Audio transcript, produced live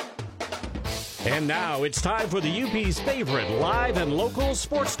And now it's time for the UP's favorite live and local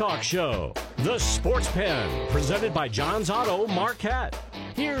sports talk show, the Sports Pen, presented by John's Auto Marquette.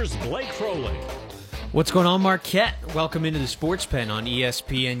 Here's Blake Froling. What's going on, Marquette? Welcome into the Sports Pen on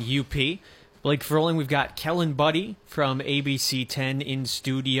ESPN UP. Blake Froling, we've got Kellen Buddy from ABC 10 in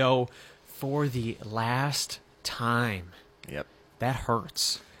studio for the last time. Yep. That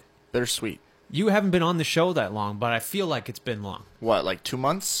hurts. Bittersweet. You haven't been on the show that long, but I feel like it's been long. What, like 2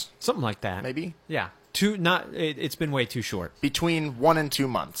 months? Something like that. Maybe? Yeah. It's been way too short. Between 1 and 2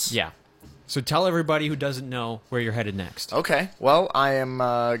 months. Yeah. So tell everybody who doesn't know where you're headed next. Okay. Well, I am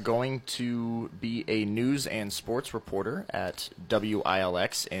going to be a news and sports reporter at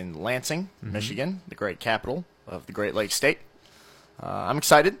WILX in Lansing, Michigan, the great capital of the Great Lakes State. I'm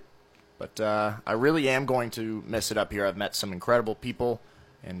excited, but I really am going to miss it up here. I've met some incredible people,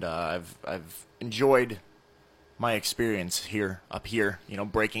 and I've enjoyed my experience up here,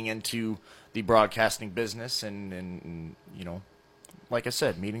 breaking into the broadcasting business and like I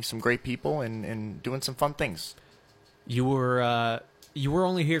said, meeting some great people and doing some fun things. You were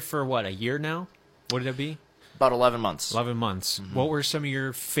only here for, what, a year now? What did it be? About 11 months. 11 months. What were some of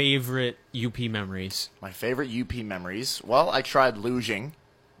your favorite UP memories? My favorite UP memories? Well, I tried luging.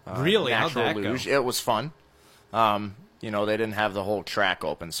 Really? How'd that luge. Go? It was fun. They didn't have the whole track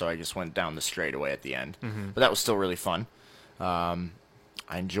open, so I just went down the straightaway at the end. But that was still really fun. I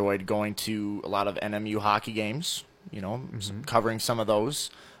enjoyed going to a lot of NMU hockey games, covering some of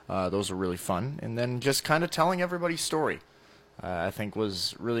those. Those were really fun. And then just kind of telling everybody's story, I think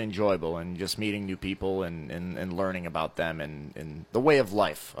was really enjoyable. And just meeting new people and learning about them and the way of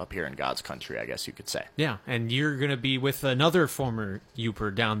life up here in God's country, I guess you could say. Yeah, and you're going to be with another former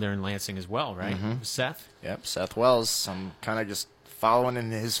Uper down there in Lansing as well, right? Seth? Yep, Seth Wells. I'm kind of just following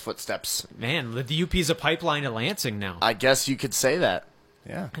in his footsteps. Man, the UP's a pipeline to Lansing now. I guess you could say that.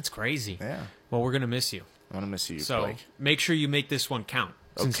 Yeah. That's crazy. Yeah. Well, we're going to miss you. I'm going to miss you, so Blake. Make sure you make this one count,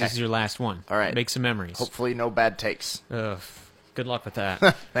 since this is your last one. All right. Make some memories. Hopefully no bad takes. Good luck with that.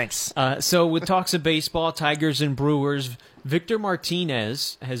 Thanks. So with talks of baseball, Tigers and Brewers, Victor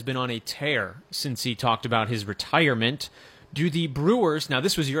Martinez has been on a tear since he talked about his retirement. Do the Brewers, now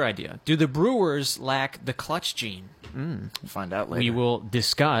this was your idea, do the Brewers lack the clutch gene? We'll find out later. We will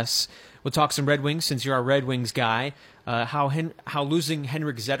discuss. We'll talk some Red Wings since you're our Red Wings guy. How losing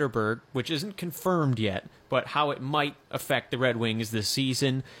Henrik Zetterberg, which isn't confirmed yet, but how it might affect the Red Wings this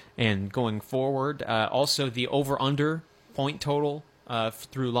season and going forward. Also, the over-under point total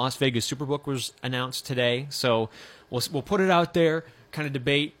through Las Vegas Superbook was announced today. So we'll put it out there, kind of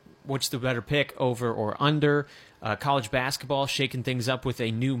debate what's the better pick, over or under. College basketball shaking things up with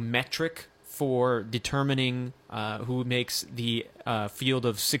a new metric for determining who makes the field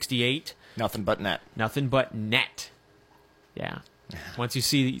of 68. Nothing but net. Nothing but net. Yeah. Once you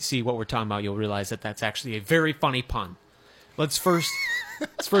see what we're talking about, you'll realize that that's actually a very funny pun. Let's first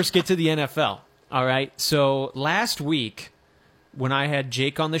get to the NFL. All right. So last week, when I had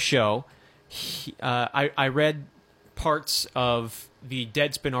Jake on the show, I read parts of the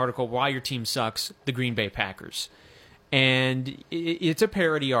Deadspin article, Why Your Team Sucks, the Green Bay Packers. And it's a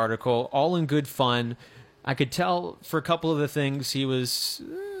parody article, all in good fun. I could tell for a couple of the things he was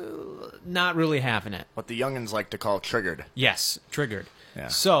not really having it. What the youngins like to call triggered. Yes, triggered. Yeah.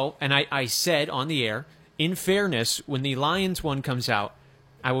 So, and I said on the air, in fairness, when the Lions one comes out,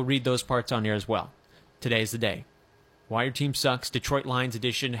 I will read those parts on air as well. Today's the day. Why Your Team Sucks, Detroit Lions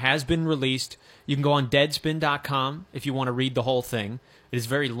edition, has been released. You can go on Deadspin.com if you want to read the whole thing. It is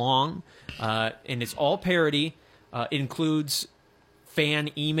very long, and it's all parody. It includes fan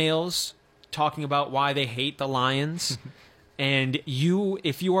emails talking about why they hate the Lions. And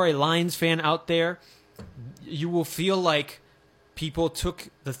if you are a Lions fan out there, you will feel like people took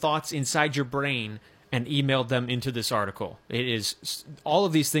the thoughts inside your brain and emailed them into this article. It is, all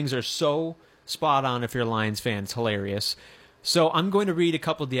of these things are so spot on if you're a Lions fan. It's hilarious. So I'm going to read a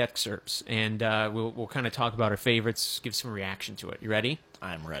couple of the excerpts, and we'll kind of talk about our favorites, give some reaction to it. You ready?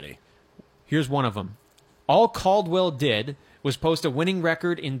 I'm ready. Here's one of them. All Caldwell did was post a winning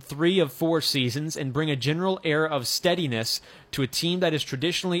record in 3 of 4 seasons and bring a general air of steadiness to a team that is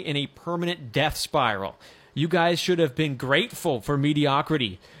traditionally in a permanent death spiral. You guys should have been grateful for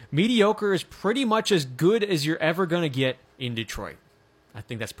mediocrity. Mediocre is pretty much as good as you're ever going to get in Detroit. I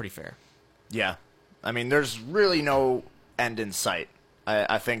think that's pretty fair. Yeah. I mean, there's really no end in sight.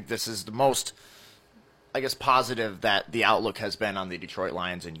 I think this is the most, positive that the outlook has been on the Detroit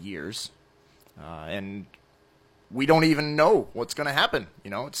Lions in years. And we don't even know what's going to happen.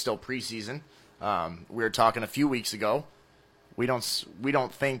 It's still preseason. We were talking a few weeks ago. We don't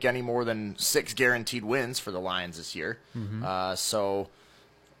think any more than 6 guaranteed wins for the Lions this year. So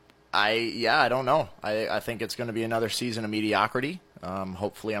I don't know. I think it's going to be another season of mediocrity.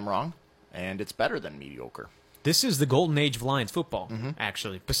 Hopefully I'm wrong, and it's better than mediocre. This is the golden age of Lions football,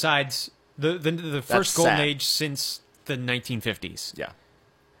 actually. Besides the first golden age since the 1950s. Yeah.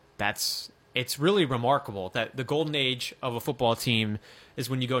 It's really remarkable that the golden age of a football team is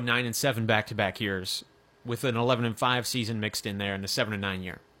when you go 9-7 back-to-back years with an 11-5 season mixed in there and a 7-9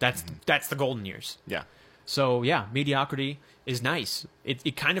 year. That's the golden years. Yeah. So, yeah, mediocrity is nice.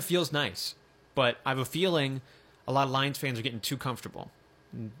 It kind of feels nice. But I have a feeling a lot of Lions fans are getting too comfortable.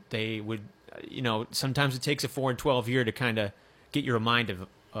 They would, sometimes it takes a 4-12 year to kind of get you reminded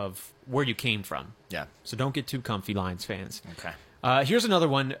of where you came from. Yeah. So don't get too comfy, Lions fans. Okay. Here's another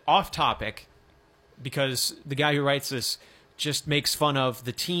one, off topic, because the guy who writes this just makes fun of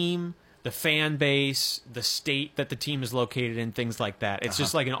the team, the fan base, the state that the team is located in, things like that. It's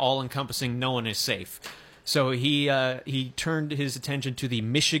just like an all-encompassing no one is safe. So he turned his attention to the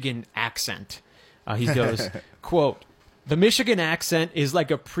Michigan accent. He goes, quote, "The Michigan accent is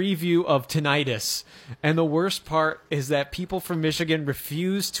like a preview of tinnitus, and the worst part is that people from Michigan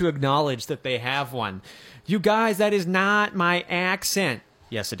refuse to acknowledge that they have one. You guys, that is not my accent."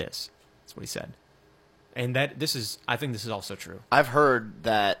 Yes, it is. That's what he said. And I think this is also true. I've heard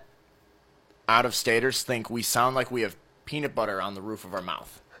that out-of-staters think we sound like we have peanut butter on the roof of our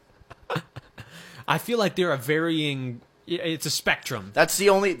mouth. I feel like there are varying. It's a spectrum. That's the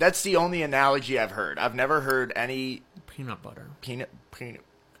only analogy I've heard. I've never heard any Peanut butter. peanut.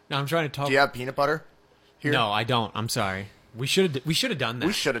 No, I'm trying to talk. Do you have peanut butter here? No, I don't. I'm sorry. We should have done that.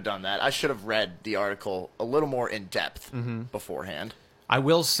 We should have done that. I should have read the article a little more in depth beforehand. I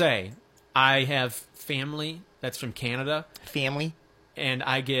will say, I have family that's from Canada. Family? And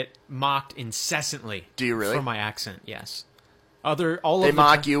I get mocked incessantly. Do you really? For my accent, yes. They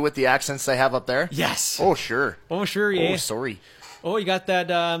mock you with the accents they have up there? Yes. Oh, sure. Oh, sure, yeah. Oh, sorry. Oh, you got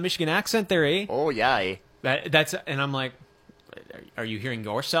that Michigan accent there, eh? Oh, yeah, eh? And I'm like, are you hearing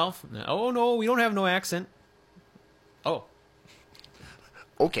yourself? Oh, no, we don't have no accent. Oh.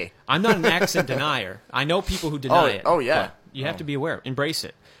 Okay. I'm not an accent denier. I know people who deny it. Oh, yeah. You have to be aware. Embrace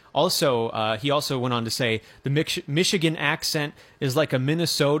it. Also, he also went on to say, the Michigan accent is like a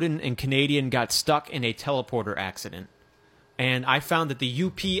Minnesotan and Canadian got stuck in a teleporter accident. And I found that the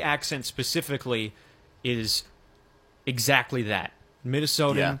UP accent specifically is exactly that.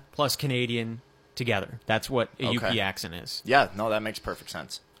 Minnesotan plus Canadian together. That's what a UP accent is. Yeah, no, that makes perfect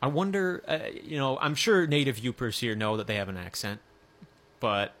sense. I wonder, I'm sure native Upers here know that they have an accent,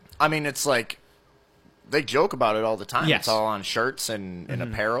 but... I mean, it's like, they joke about it all the time. Yes. It's all on shirts and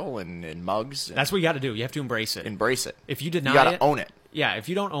apparel and mugs. That's what you got to do. You have to embrace it. Embrace it. If you deny you gotta own it. Yeah, if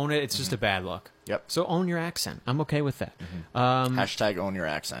you don't own it, it's just a bad look. Yep. So own your accent. I'm okay with that. Hashtag own your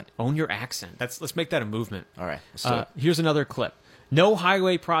accent. Own your accent. Let's make that a movement. All right. Let's do it. Here's another clip. No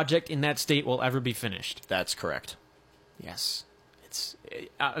highway project in that state will ever be finished. That's correct. Yes.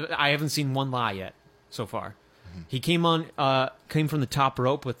 I haven't seen one lie yet so far. He came from the top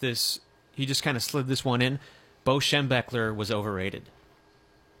rope with this. He just kind of slid this one in. Bo Schembechler was overrated.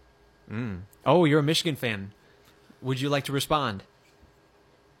 Oh, you're a Michigan fan. Would you like to respond?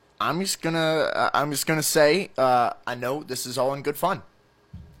 I'm just gonna say, I know this is all in good fun.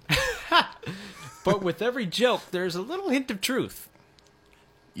 But with every joke, there's a little hint of truth.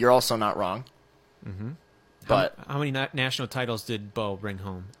 You're also not wrong. But how many national titles did Bo bring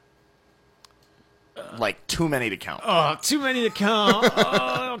home? Like too many to count. Oh, too many to count.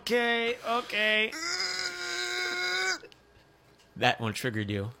 Oh, okay. That one triggered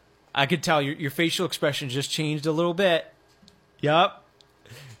you. I could tell your facial expression just changed a little bit. Yup.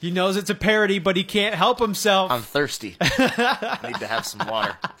 He knows it's a parody, but he can't help himself. I'm thirsty. I need to have some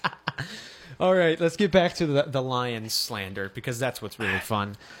water. All right, let's get back to the Lions slander, because that's what's really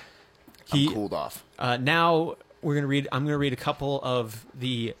fun. I'm cooled off. Now I'm going to read a couple of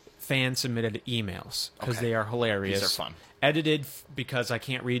the fan-submitted emails, because they are hilarious. These are fun. Edited, because I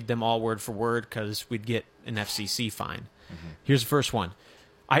can't read them all word for word, because we'd get an FCC fine. Here's the first one.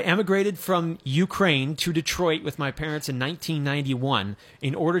 I emigrated from Ukraine to Detroit with my parents in 1991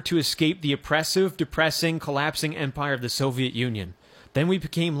 in order to escape the oppressive, depressing, collapsing empire of the Soviet Union. Then we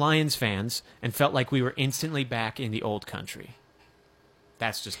became Lions fans and felt like we were instantly back in the old country.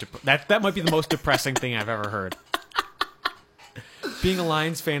 That's just that might be the most depressing thing I've ever heard. Being a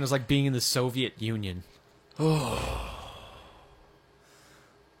Lions fan is like being in the Soviet Union. I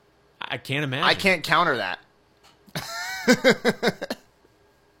can't imagine. I can't counter that.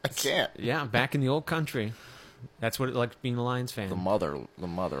 I can't. Yeah, back in the old country. That's what it's like being a Lions fan. The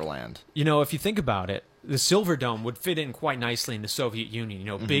motherland. You know, if you think about it, the Silver Dome would fit in quite nicely in the Soviet Union. You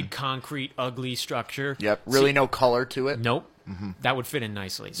know, big concrete, ugly structure. Yep. Really no color to it. Nope. That would fit in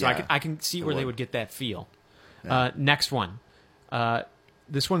nicely. So Yeah, I can see where they would get that feel. Yeah. Next one.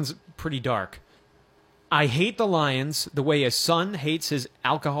 This one's pretty dark. I hate the Lions the way a son hates his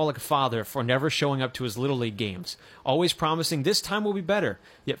alcoholic father for never showing up to his Little League games, always promising this time will be better,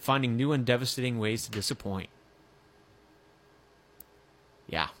 yet finding new and devastating ways to disappoint.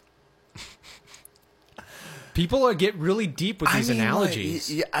 Yeah. People get really deep with these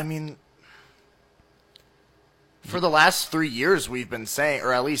analogies. For the last 3 years we've been saying,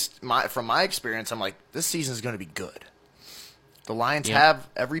 or at least from my experience, I'm like, this season's going to be good. The Lions have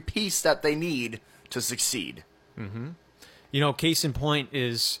every piece that they need to succeed. You know, case in point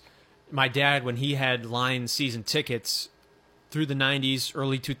is my dad, when he had Lions season tickets through the 90s,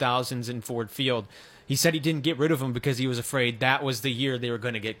 early 2000s in Ford Field, he said he didn't get rid of them because he was afraid that was the year they were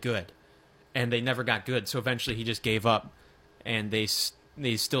going to get good. And they never got good, so eventually he just gave up, and they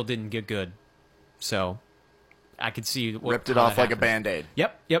still didn't get good. So I could see ripped it off like a Band-Aid.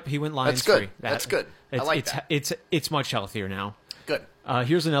 Yep, he went Lions That's good. free. That's good. I like that. It's much healthier now. Good.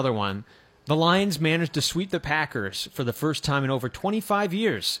 Here's another one. The Lions managed to sweep the Packers for the first time in over 25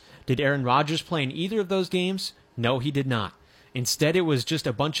 years. Did Aaron Rodgers play in either of those games? No, he did not. Instead, it was just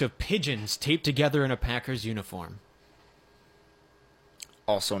a bunch of pigeons taped together in a Packers uniform.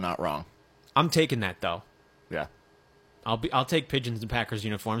 Also not wrong. I'm taking that, though. Yeah. I'll take pigeons in Packers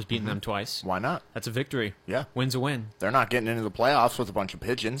uniforms, beating them twice. Why not? That's a victory. Yeah. Win's a win. They're not getting into the playoffs with a bunch of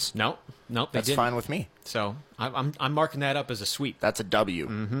pigeons. Nope, they That's didn't. fine with me. So I'm marking that up as a sweep. That's a W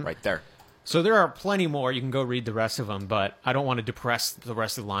right there. So there are plenty more. You can go read the rest of them, but I don't want to depress the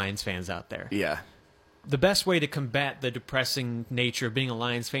rest of the Lions fans out there. Yeah. The best way to combat the depressing nature of being a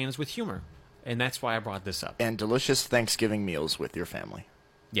Lions fan is with humor, and that's why I brought this up. And delicious Thanksgiving meals with your family.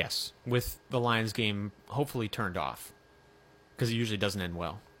 Yes, with the Lions game hopefully turned off, because it usually doesn't end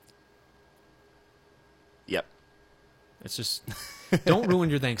well. Yep. It's just, don't ruin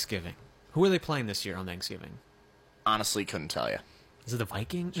your Thanksgiving. Who are they playing this year on Thanksgiving? Honestly, couldn't tell you. Is it the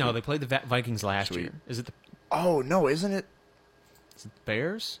Vikings? No, they played the Vikings last year. Is it the Oh, no, isn't it? Is it the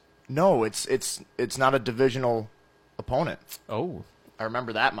Bears? No, it's not a divisional opponent. Oh, I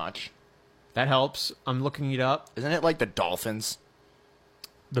remember that much. that helps. I'm looking it up. Isn't it like the Dolphins?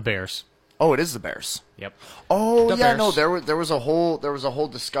 The Bears. Oh, it is the Bears. Yep. Oh, The yeah, Bears. no, there was a whole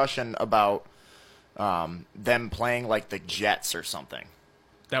discussion about them playing like the Jets or something.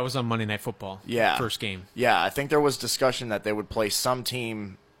 That was on Monday Night Football. Yeah. First game. Yeah, I think there was discussion that they would play some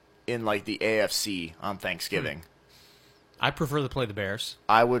team in like the AFC on Thanksgiving. I prefer to play the Bears.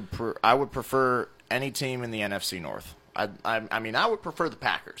 I would prefer any team in the NFC North. I mean, I would prefer the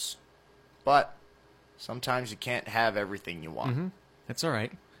Packers, but sometimes you can't have everything you want. That's all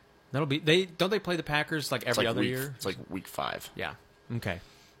right. That'll be don't they play the Packers like every other year? It's like week 5. Yeah. Okay.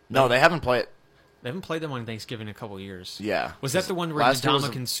 No, they haven't played. They haven't played them on Thanksgiving in a couple years. Yeah. Was that the one where Last year was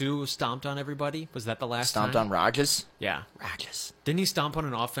Ndamukong Suh stomped on everybody? Was that the last Stomped time? on Rodgers? Yeah. Rodgers. Didn't he stomp on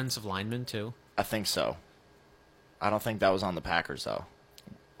an offensive lineman too? I think so. I don't think that was on the Packers, though.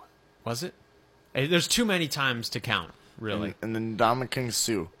 Was it? There's too many times to count, really. And then Ndamukong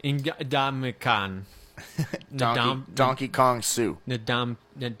Suh. Ndamukong. Donkey Kong Sue.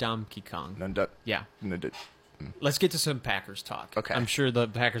 Ndamukong Kong. Yeah. Let's get to some Packers talk. Okay. I'm sure the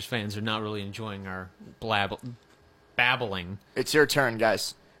Packers fans are not really enjoying our babbling. It's your turn,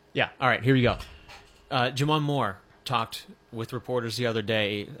 guys. Yeah. All right, here we go. Jamon Moore talked with reporters the other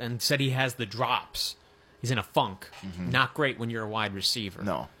day and said he has the drops. He's in a funk. Not great when you're a wide receiver.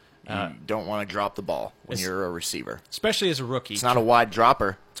 No. You don't want to drop the ball when you're a receiver. Especially as a rookie. It's not a wide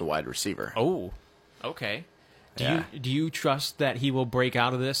dropper. It's a wide receiver. Oh, okay. Do you trust that he will break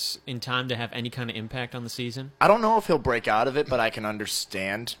out of this in time to have any kind of impact on the season? I don't know if he'll break out of it, but I can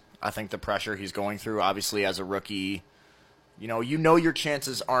understand. I think the pressure he's going through, obviously, as a rookie, you know your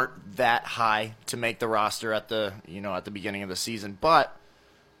chances aren't that high to make the roster at the beginning of the season. But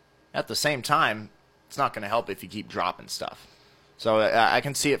at the same time, it's not going to help if you keep dropping stuff. So I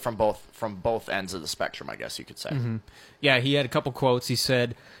can see it from both ends of the spectrum, I guess you could say. Yeah, he had a couple quotes. He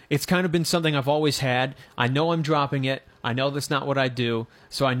said, "It's kind of been something I've always had. I know I'm dropping it. I know that's not what I do.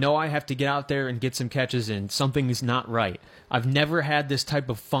 So I know I have to get out there and get some catches in. Something is not right. I've never had this type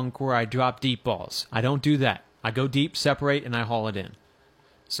of funk where I drop deep balls. I don't do that. I go deep, separate, and I haul it in."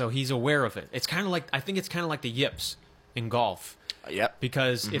 So he's aware of it. It's kind of like, I think it's kind of like the yips in golf. Yep.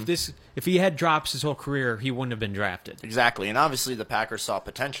 Because if he had drops his whole career, he wouldn't have been drafted. Exactly. And obviously the Packers saw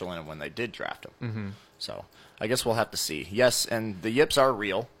potential in him when they did draft him. So I guess we'll have to see. Yes, and the yips are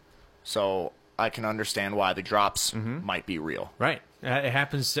real. So I can understand why the drops might be real. Right. It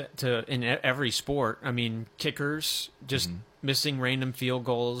happens to in every sport. I mean, kickers just missing random field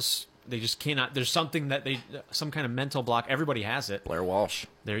goals. They just cannot. There's something that some kind of mental block. Everybody has it. Blair Walsh.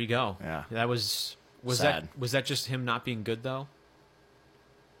 There you go. Yeah. That was Sad. that just him not being good though?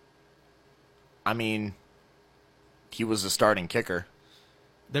 I mean, he was the starting kicker.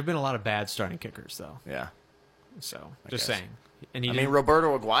 There've been a lot of bad starting kickers though. Yeah. So I just guess. saying. And I mean,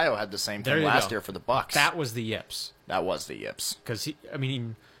 Roberto Aguayo had the same thing last year for the Bucks. That was the yips. That was the yips. Because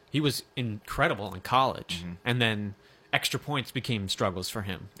he was incredible in college, and then extra points became struggles for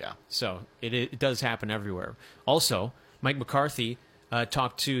him. Yeah. So it does happen everywhere. Also, Mike McCarthy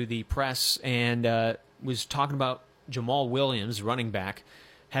talked to the press and was talking about Jamal Williams, running back,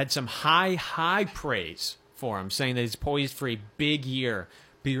 had some high praise for him, saying that he's poised for a big year.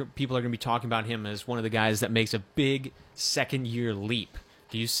 People are going to be talking about him as one of the guys that makes a big second-year leap.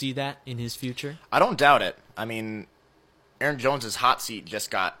 Do you see that in his future? I don't doubt it. I mean, Aaron Jones's hot seat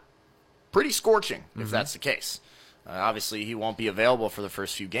just got pretty scorching, if that's the case. Obviously, he won't be available for the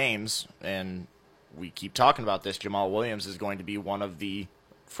first few games, and we keep talking about this. Jamal Williams is going to be one of the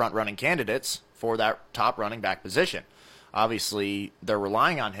front-running candidates for that top running back position. Obviously, they're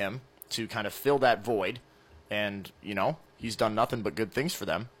relying on him to kind of fill that void, and, you know, he's done nothing but good things for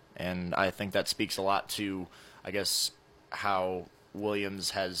them, and I think that speaks a lot to, I guess, how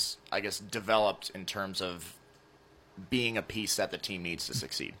Williams has, I guess, developed in terms of being a piece that the team needs to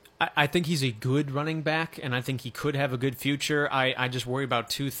succeed. I think he's a good running back, and I think he could have a good future. I just worry about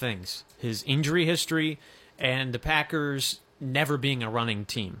two things: his injury history and the Packers never being a running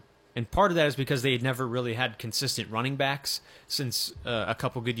team. And part of that is because they had never really had consistent running backs since a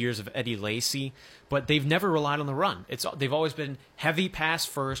couple good years of Eddie Lacy, but they've never relied on the run. They've always been heavy pass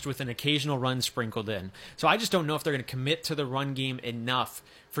first with an occasional run sprinkled in. So I just don't know if they're going to commit to the run game enough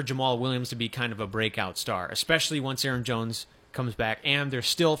for Jamal Williams to be kind of a breakout star, especially once Aaron Jones comes back, and they're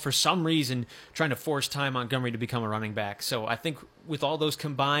still, for some reason, trying to force Ty Montgomery to become a running back. So I think with all those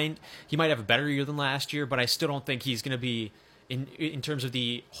combined, he might have a better year than last year, but I still don't think he's going to be, in terms of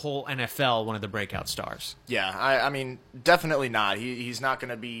the whole NFL, one of the breakout stars. Yeah, I mean, definitely not. He's not going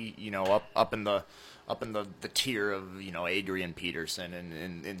to be, you know, up in the tier of, you know, Adrian Peterson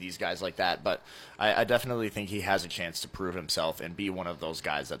and these guys like that. But I definitely think he has a chance to prove himself and be one of those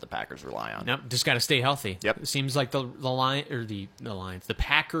guys that the Packers rely on. Nope, just got to stay healthy. Yep. It seems like the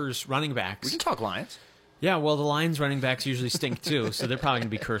Packers running backs. We can talk Lions. Yeah, well, the Lions running backs usually stink too, so they're probably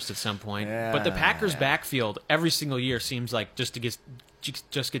going to be cursed at some point. Yeah, but the Packers backfield every single year seems like just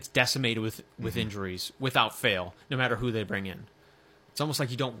gets decimated with injuries without fail, no matter who they bring in. It's almost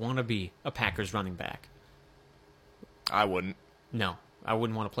like you don't want to be a Packers running back. I wouldn't. No, I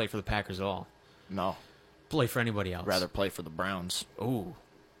wouldn't want to play for the Packers at all. No. Play for anybody else. Rather play for the Browns. Ooh.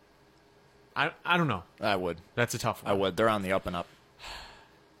 I don't know. I would. That's a tough one. I would. They're on the up and up.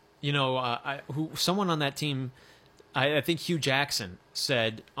 You know, someone on that team, I think Hugh Jackson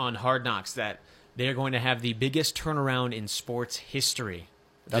said on Hard Knocks that they're going to have the biggest turnaround in sports history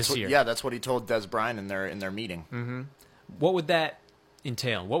this year. Yeah, that's what he told Des Bryant in their meeting. Mm-hmm. What would that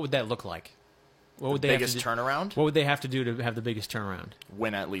entail? What would that look like? What would they biggest turnaround? What would they have to do to have the biggest turnaround?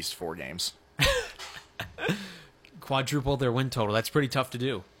 Win at least 4 games. Quadruple their win total. That's pretty tough to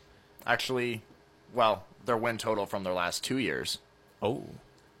do. Actually, well, their win total from their last 2 years. Oh.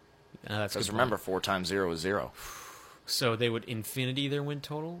 That's because remember, 4 times 0 is 0. So they would infinity their win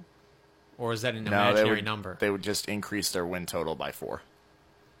total? Or is that an imaginary number? They would just increase their win total by 4.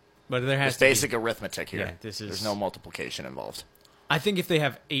 But there has it's to basic arithmetic here. Yeah, There's no multiplication involved. I think if they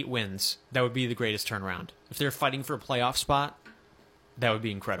have 8 wins, that would be the greatest turnaround. If they're fighting for a playoff spot, that would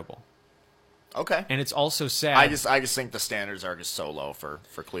be incredible. Okay. And it's also sad. I just think the standards are just so low for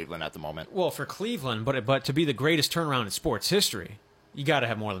Cleveland at the moment. Well, for Cleveland, but to be the greatest turnaround in sports history, you got to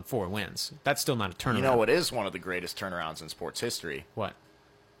have more than 4 wins. That's still not a turnaround. You know what is one of the greatest turnarounds in sports history? What?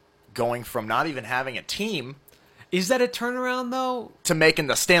 Going from not even having a team. Is that a turnaround, though? To making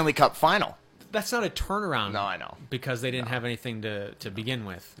the Stanley Cup final. That's not a turnaround. No, I know. Because they didn't have anything to begin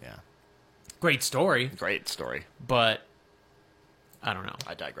with. Yeah. Great story. Great story. But, I don't know.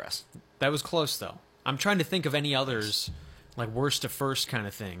 I digress. That was close, though. I'm trying to think of any others, like worst to first kind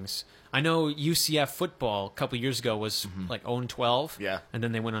of things. I know UCF football a couple years ago was like 0-12. Yeah. And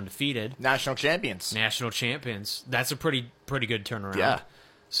then they went undefeated. National champions. National champions. That's a pretty good turnaround. Yeah.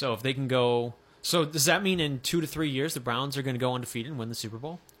 So if they can go... So does that mean in 2 to 3 years the Browns are going to go undefeated and win the Super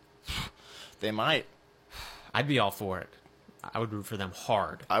Bowl? They might. I'd be all for it. I would root for them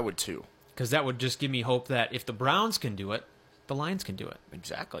hard. I would too. Because that would just give me hope that if the Browns can do it, the Lions can do it.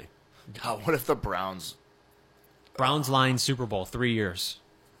 Exactly. God, what if the Browns... Browns-Lions Super Bowl, 3 years.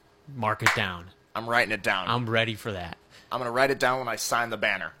 Mark it down. I'm writing it down. I'm ready for that. I'm going to write it down when I sign the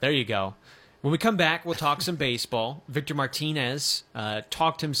banner. There you go. When we come back, we'll talk some baseball. Victor Martinez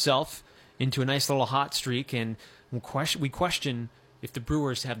talked himself into a nice little hot streak, and we question if the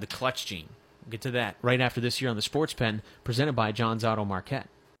Brewers have the clutch gene. We'll get to that right after this here on the Sports Pen, presented by John's Auto Marquette.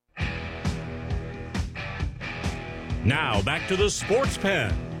 Now back to the Sports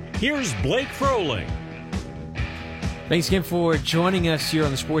Pen. Here's Blake Froling. Thanks again for joining us here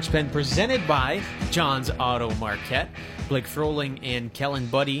on the Sports Pen, presented by John's Auto Marquette. Blake Froling and Kellen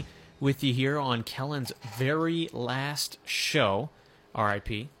Buddy with you here on Kellen's very last show.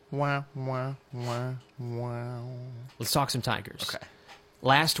 R.I.P. Wow, wow, wow, wow. Let's talk some Tigers. Okay.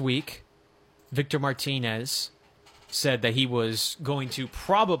 Last week, Victor Martinez said that he was going to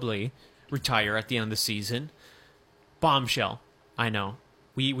probably retire at the end of the season. Bombshell, I know.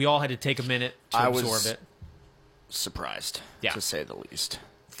 We all had to take a minute to absorb it. Surprised, Yeah. to say the least.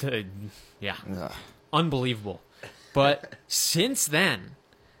 Yeah. Ugh. Unbelievable. But since then,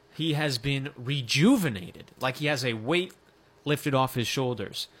 he has been rejuvenated. Like he has a weight lifted off his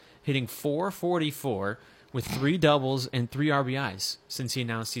shoulders, hitting .444 with 3 doubles and 3 RBIs since he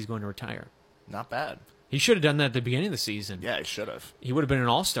announced he's going to retire. Not bad. He should have done that at the beginning of the season. Yeah, he should have. He would have been an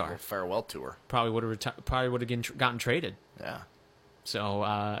all-star. Farewell tour. Probably would have gotten traded. Yeah. So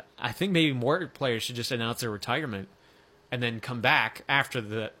I think maybe more players should just announce their retirement and then come back after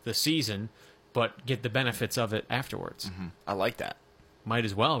the season, but get the benefits of it afterwards. Mm-hmm. I like that. Might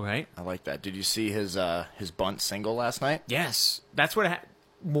as well, right? I like that. Did you see his bunt single last night? Yes. That's what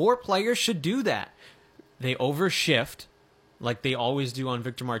more players should do that. They overshift like they always do on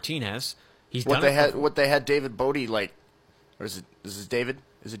Victor Martinez. He's What done they had David Bodie like, or is it David?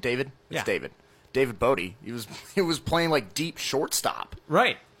 Is it David? It's Yeah. David. David Bodie. He was playing like deep shortstop.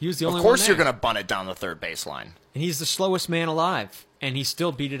 Right. He was the only one. Of course, there. you're gonna bunt it down the third baseline. And he's the slowest man alive, and he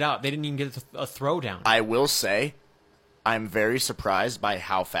still beat it out. They didn't even get a throw down. I will say, I'm very surprised by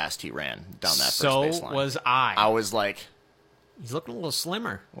how fast he ran down that first baseline. So was I. I was like, He's looking a little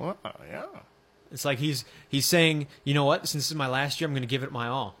slimmer. well, yeah. It's like he's saying, you know what? Since this is my last year, I'm going to give it my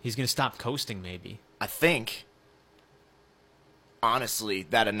all. He's going to stop coasting, maybe. I think, honestly,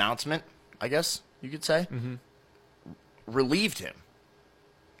 that announcement, I guess you could say, relieved him.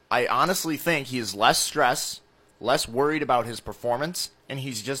 I honestly think he is less stressed, less worried about his performance, and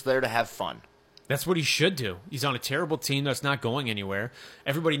he's just there to have fun. That's what he should do. He's on a terrible team that's not going anywhere.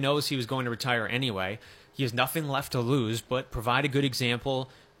 Everybody knows he was going to retire anyway. He has nothing left to lose, but provide a good example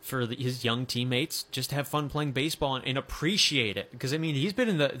for his young teammates. Just have fun playing baseball and appreciate it. Because, I mean, he's been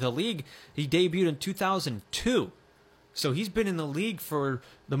in the league. He debuted in 2002. So he's been in the league for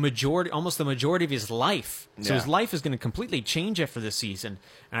almost the majority of his life. So his life is going to completely change after this season.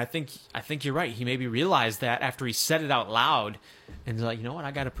 And I think you're right. He maybe realized that after he said it out loud, and he's like, you know what,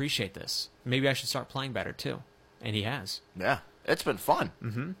 I got to appreciate this. Maybe I should start playing better too. And he has. Yeah, it's been fun.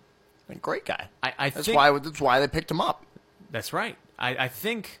 Mm-hmm. Great guy. That's why they picked him up. That's right. I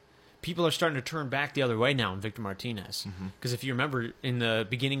think people are starting to turn back the other way now on Victor Martinez. Because if you remember, in the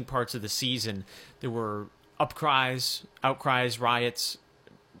beginning parts of the season, there were outcries, riots,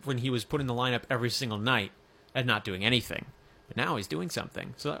 when he was put in the lineup every single night and not doing anything. But now he's doing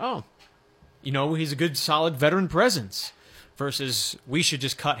something. So, he's a good, solid veteran presence versus we should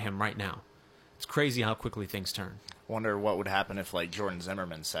just cut him right now. It's crazy how quickly things turn. Wonder what would happen if, like, Jordan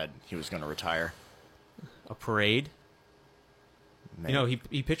Zimmerman said he was going to retire. A parade. Maybe.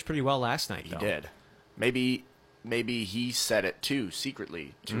 He pitched pretty well last night, though. He did. Maybe he said it, too,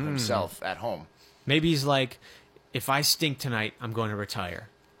 secretly to himself at home. Maybe he's like, if I stink tonight, I'm going to retire.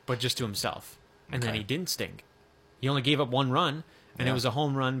 But just to himself. And then he didn't stink. He only gave up 1 run, and it was a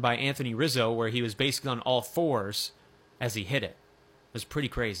home run by Anthony Rizzo where he was basically on all fours as he hit it. It was pretty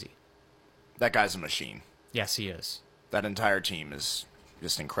crazy. That guy's a machine. Yes, he is. That entire team is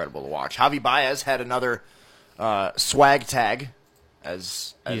just incredible to watch. Javi Baez had another swag tag,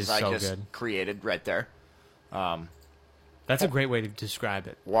 as I just created right there. That's a great way to describe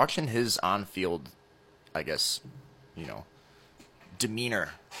it. Watching his on-field, I guess, demeanor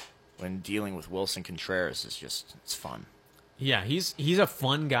when dealing with Wilson Contreras is it's fun. Yeah, he's a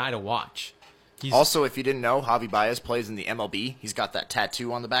fun guy to watch. Also, if you didn't know, Javi Baez plays in the MLB. He's got that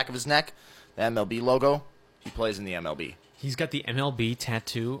tattoo on the back of his neck, the MLB logo. He plays in the MLB. He's got the MLB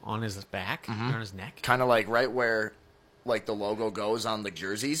tattoo on his back, on his neck. Kind of like right where like the logo goes on the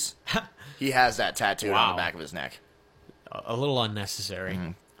jerseys. He has that tattooed on the back of his neck. A little unnecessary.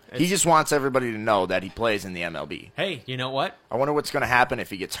 He just wants everybody to know that he plays in the MLB. Hey, you know what? I wonder what's going to happen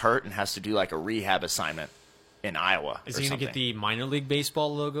if he gets hurt and has to do like a rehab assignment in Iowa. Is he going to get the minor league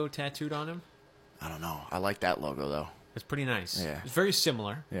baseball logo tattooed on him? I don't know. I like that logo though. It's pretty nice. Yeah. It's very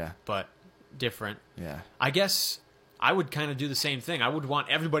similar. Yeah. But different. Yeah. I guess I would kind of do the same thing. I would want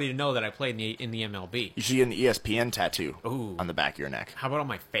everybody to know that I played in the MLB. You should get an ESPN tattoo Ooh. on the back of your neck. How about on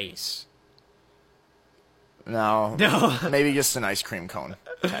my face? No. No. Maybe just an ice cream cone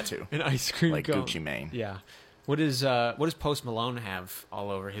tattoo. An ice cream like cone. Gucci Mane. Yeah. What does Post Malone have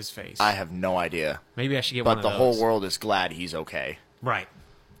all over his face? I have no idea. Maybe I should get one of But those. the whole world is glad he's okay. Right.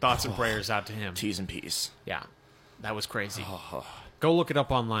 Thoughts and prayers out to him. T's and P's. Yeah. That was crazy. Go look it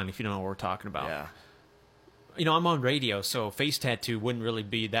up online if you don't know what we're talking about. Yeah. You know, I'm on radio, so face tattoo wouldn't really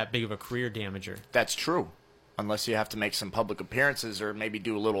be that big of a career damager. That's true. Unless you have to make some public appearances or maybe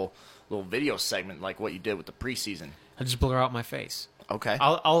do a little video segment like what you did with the preseason. I'll just blur out my face. Okay.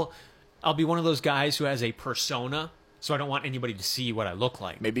 I'll be one of those guys who has a persona, so I don't want anybody to see what I look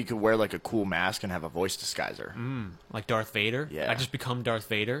like. Maybe you could wear like a cool mask and have a voice disguiser. Like Darth Vader. Yeah. I just become Darth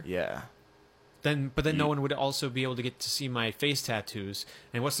Vader. Yeah. But then no one would also be able to get to see my face tattoos.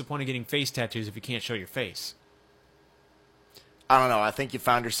 And what's the point of getting face tattoos if you can't show your face? I don't know. I think you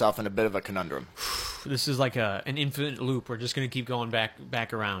found yourself in a bit of a conundrum. This is like an infinite loop. We're just going to keep going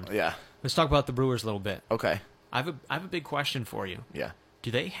back around. Yeah. Let's talk about the Brewers a little bit. Okay. I have a big question for you. Yeah. Do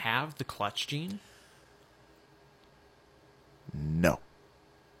they have the clutch gene? No.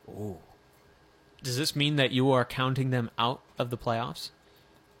 Ooh. Does this mean that you are counting them out of the playoffs?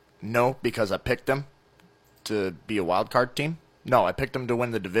 No, because I picked them to be a wild card team. No, I picked them to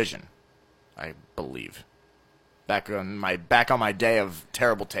win the division. I believe. Back on my day of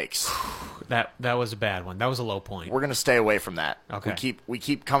terrible takes. That was a bad one. That was a low point. We're gonna stay away from that. Okay. We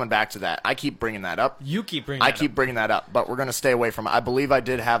keep coming back to that. I keep bringing that up. You keep bringing. I keep bringing that up, but we're gonna stay away from it. I believe I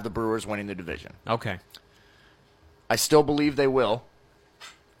did have the Brewers winning the division. Okay. I still believe they will,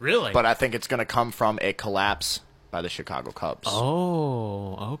 Really? but I think it's gonna come from a collapse by the Chicago Cubs.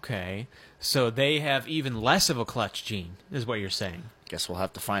 Oh, okay. So they have even less of a clutch gene, is what you're saying. Guess we'll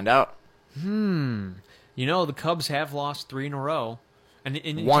have to find out. You know, the Cubs have lost 3 in a row. And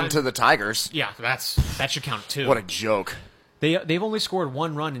One to the Tigers. Yeah, that should count too. What a joke. They've only scored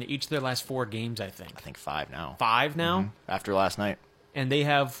 1 run in each of their last 4 games, I think. I think 5 now. 5 now? After last night. And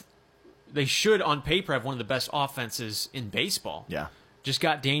they should, on paper, have one of the best offenses in baseball. Yeah. Just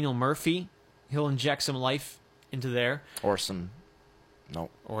got Daniel Murphy. He'll inject some life into there. Or some...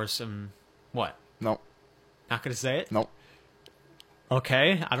 Nope. Or some... What? Nope. Not going to say it? Nope.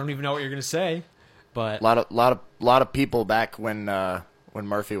 Okay. I don't even know what you're going to say. But A lot of people back when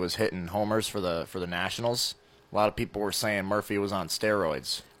Murphy was hitting homers for the Nationals, a lot of people were saying Murphy was on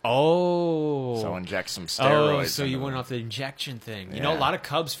steroids. Oh. So inject some steroids. Oh, so you into went him. off the injection thing. You Yeah. know, a lot of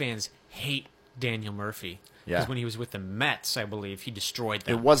Cubs fans hate Daniel Murphy. Yeah. Because when he was with the Mets, I believe, he destroyed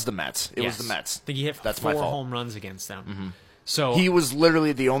them. It was the Mets. It was Yes. the Mets. I think he hit That's my 4 fault. home runs against them. So He was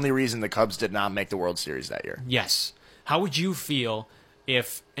literally the only reason the Cubs did not make the World Series that year. yes. How would you feel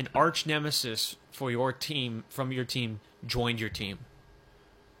if an arch nemesis from your team joined your team?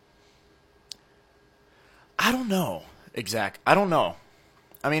 I don't know. I don't know.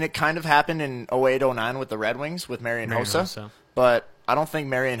 I mean, it kind of happened in 08-09 with the Red Wings with Marian Hossa, Hossa. but I don't think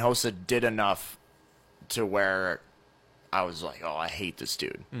Marian Hossa did enough to where I was like, oh, I hate this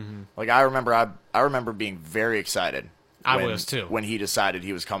dude. Like I remember being very excited. I was too. When he decided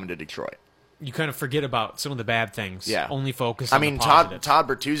he was coming to Detroit. You kind of forget about some of the bad things. Yeah. Only focus I on mean, the positives. Todd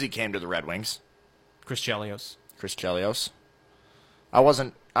Bertuzzi came to the Red Wings. Chris Chelios. Chris Chelios. I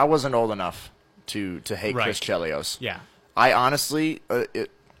wasn't old enough to hate Right. Chris Chelios. Yeah. I honestly,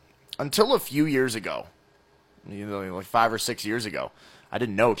 until a few years ago, like 5 or 6 years ago, I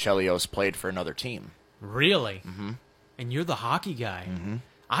didn't know Chelios played for another team. Really? Mm-hmm. And you're the hockey guy. Mm-hmm.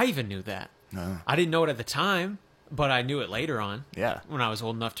 I even knew that. I didn't know it at the time, but I knew it later on. Yeah. When I was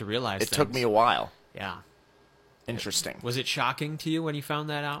old enough to realize It took me a while. Yeah. Interesting. Was it shocking to you when you found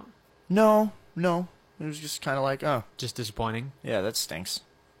that out? No. It was just kind of like, oh, Just disappointing? yeah, that stinks.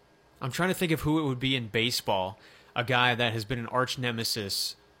 I'm trying to think of who it would be in baseball, a guy that has been an arch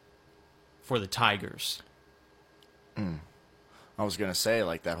nemesis for the Tigers. I was going to say,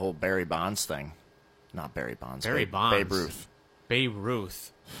 like, that whole Barry Bonds thing. Not Barry Bonds. Barry Bonds. Babe Ruth. Babe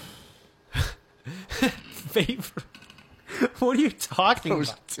Ruth. Babe Ruth. What are you talking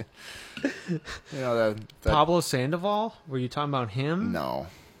about? that Pablo Sandoval? Were you talking about him? No,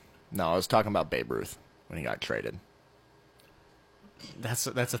 I was talking about Babe Ruth when he got traded. That's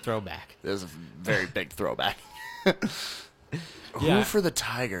a throwback. It was a very big throwback. Yeah. Who for the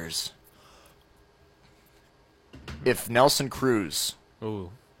Tigers? If Nelson Cruz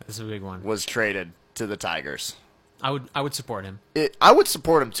Ooh, that's a big one. was traded to the Tigers, I would support him. I would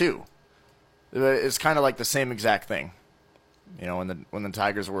support him too. It's kind of like the same exact thing. You know, when the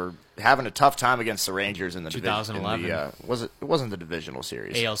Tigers were having a tough time against the Rangers in the 2011. It wasn't the divisional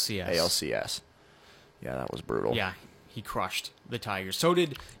series. ALCS. ALCS. Yeah, that was brutal. Yeah, he crushed the Tigers. So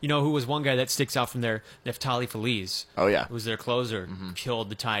did, who was one guy that sticks out from there? Neftali Feliz. Oh, yeah. Who was their closer, killed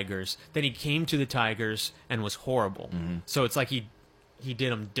the Tigers. Then he came to the Tigers and was horrible. So it's like he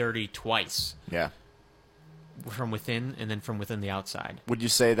did them dirty twice. Yeah. From within and then from within the outside. Would you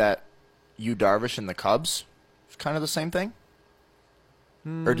say that Yu Darvish and the Cubs is kind of the same thing?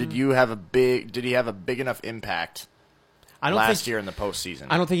 Or did he have a big enough impact last year in the postseason?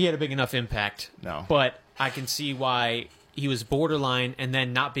 I don't think he had a big enough impact. No. But I can see why he was borderline, and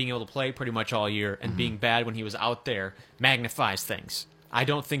then not being able to play pretty much all year and being bad when he was out there magnifies things. I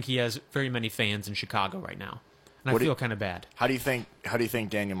don't think he has very many fans in Chicago right now, and I feel kind of bad. How do you think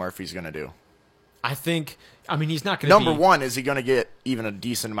Daniel Murphy's going to do? He's not going to Number one, is he going to get even a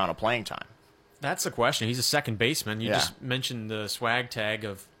decent amount of playing time? That's the question. He's a second baseman. You just mentioned the swag tag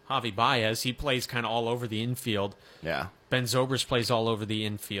of Javi Baez. He plays kind of all over the infield. Yeah. Ben Zobrist plays all over the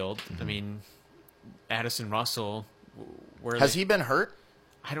infield. Addison Russell. Has he been hurt?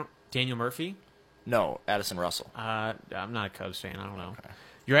 Daniel Murphy? No, Addison Russell. I'm not a Cubs fan. I don't know. Okay.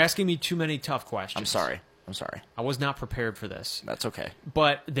 You're asking me too many tough questions. I'm sorry. I was not prepared for this. That's okay.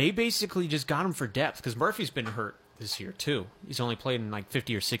 But they basically just got him for depth because Murphy's been hurt this year too. He's only played in like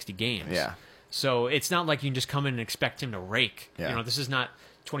 50 or 60 games. Yeah. So it's not like you can just come in and expect him to rake. Yeah. This is not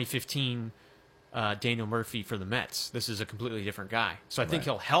 2015 Daniel Murphy for the Mets. This is a completely different guy. So I think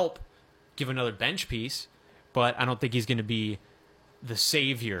he'll help give another bench piece, but I don't think he's going to be the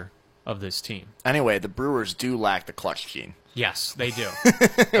savior of this team. Anyway, the Brewers do lack the clutch gene. Yes, they do.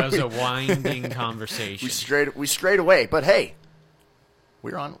 That was a winding conversation. We strayed away, but hey,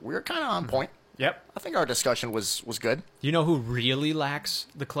 we're kind of on point. Yep. I think our discussion was good. You know who really lacks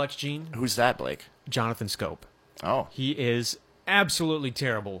the clutch gene? Who's that, Blake? Jonathan Scope. Oh. He is absolutely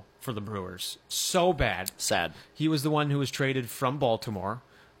terrible for the Brewers. So bad. Sad. He was the one who was traded from Baltimore,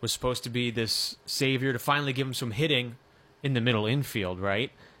 was supposed to be this savior to finally give him some hitting in the middle infield,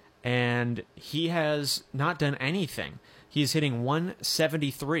 right? And he has not done anything. He's hitting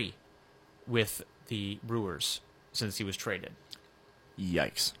 173 with the Brewers since he was traded.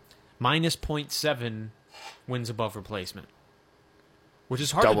 Yikes. Minus .7 wins above replacement, which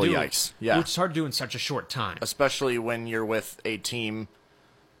is hard Double to do. Yikes. Yeah. Which is hard to do in such a short time. Especially when you're with a team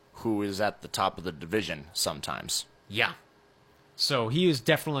who is at the top of the division sometimes. Yeah. So he is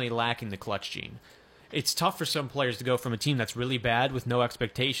definitely lacking the clutch gene. It's tough for some players to go from a team that's really bad with no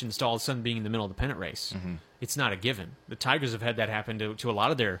expectations to all of a sudden being in the middle of the pennant race. It's not a given. The Tigers have had that happen to a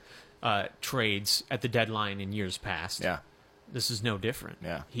lot of their trades at the deadline in years past. Yeah. This is no different.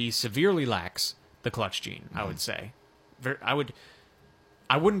 Yeah. He severely lacks the clutch gene, I would say. I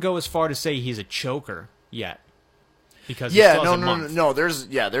wouldn't go as far to say he's a choker yet. Because no. There's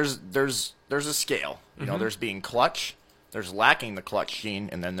a scale. You know, there's being clutch, there's lacking the clutch gene,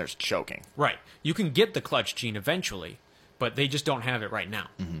 and then there's choking. Right. You can get the clutch gene eventually, but they just don't have it right now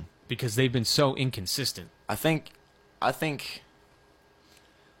because they've been so inconsistent. I think.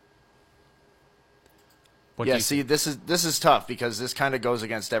 See, this is tough because this kind of goes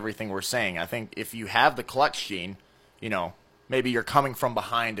against everything we're saying. I think if you have the clutch gene, maybe you're coming from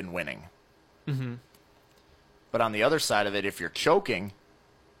behind and winning. But on the other side of it, if you're choking,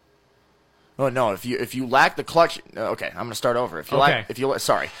 if you lack the clutch, okay, I'm going to start over. If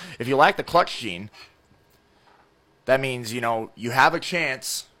you lack the clutch gene, that means you have a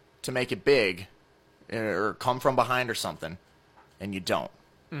chance to make it big, or come from behind or something, and you don't.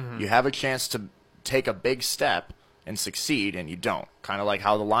 You have a chance to take a big step and succeed, and you don't. Kind of like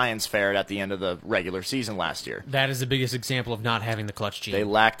how the Lions fared at the end of the regular season last year. That is the biggest example of not having the clutch gene. They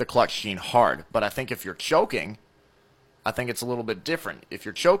lack the clutch gene hard. But I think if you're choking, I think it's a little bit different. If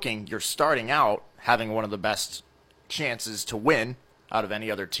you're choking, you're starting out having one of the best chances to win out of any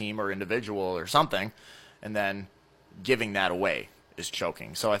other team or individual or something, and then giving that away is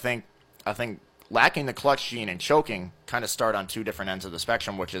choking. So I think lacking the clutch gene and choking kind of start on two different ends of the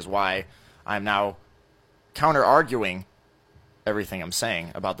spectrum, which is why I'm now counter-arguing everything I'm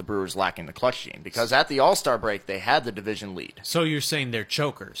saying about the Brewers lacking the clutch gene. Because at the All-Star break, they had the division lead. So you're saying they're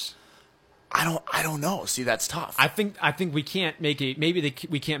chokers? I don't know. See, that's tough. I think we can't make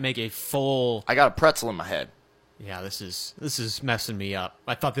we can't make a full. I got a pretzel in my head. Yeah, this is messing me up.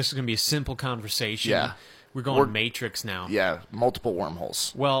 I thought this was gonna be a simple conversation. Yeah, we're Matrix now. Yeah, multiple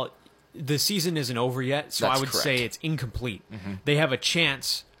wormholes. Well, the season isn't over yet, so that's I would correct. say it's incomplete. They have a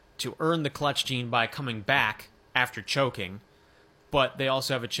chance to earn the clutch gene by coming back after choking, but they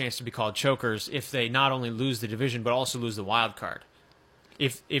also have a chance to be called chokers if they not only lose the division but also lose the wild card.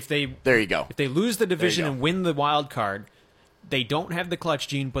 If they there you go. If they lose the division and win the wild card, they don't have the clutch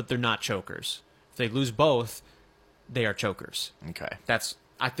gene, but they're not chokers. If they lose both, they are chokers. Okay, that's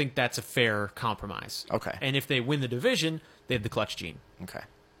I think that's a fair compromise. Okay. And if they win the division, they have the clutch gene. Okay.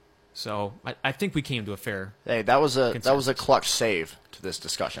 So I think we came to a fair. Hey, that was a consensus. clutch save to this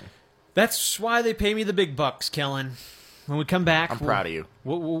discussion. That's why they pay me the big bucks, Kellen. When we come back, I'm proud of you.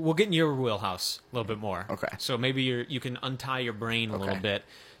 We'll get in your wheelhouse a little bit more. Okay. So maybe you can untie your brain a little bit,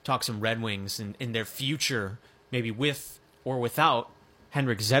 talk some Red Wings and their future, maybe with or without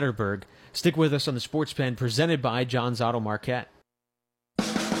Henrik Zetterberg. Stick with us on the Sports Pen, presented by John's Auto Marquette.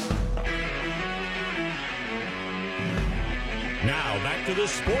 Now back to the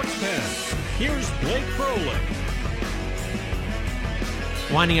Sports Pen. Here's Blake Froelich.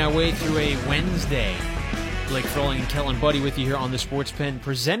 Winding our way through a Wednesday. Blake Froelich and Kellen Buddy with you here on the Sports Pen,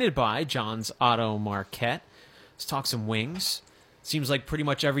 presented by John's Auto Marquette. Let's talk some Wings. Seems like pretty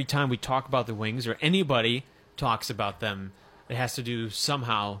much every time we talk about the Wings, or anybody talks about them, it has to do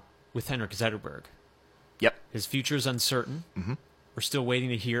somehow with Henrik Zetterberg. Yep. His future is uncertain. Mm-hmm. We're still waiting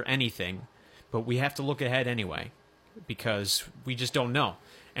to hear anything, but we have to look ahead anyway because we just don't know,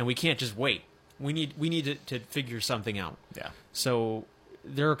 and we can't just wait. We need to figure something out. Yeah. So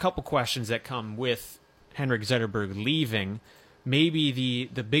there are a couple questions that come with Henrik Zetterberg leaving. Maybe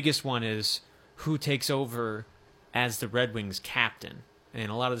the biggest one is who takes over as the Red Wings captain,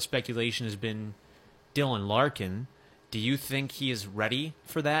 and a lot of the speculation has been Dylan Larkin. Do you think he is ready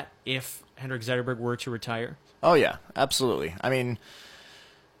for that if Henrik Zetterberg were to retire? Oh, yeah, absolutely. I mean,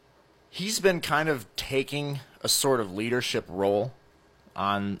 he's been kind of taking a sort of leadership role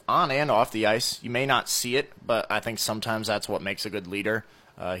on and off the ice. You may not see it, but I think sometimes that's what makes a good leader.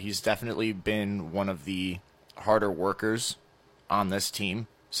 He's definitely been one of the harder workers on this team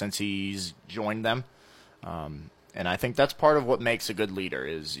since he's joined them. And I think that's part of what makes a good leader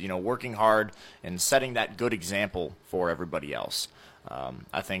is, working hard and setting that good example for everybody else.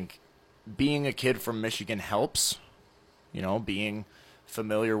 I think being a kid from Michigan helps, being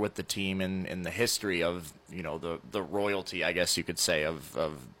familiar with the team and the history of, the royalty, I guess you could say, of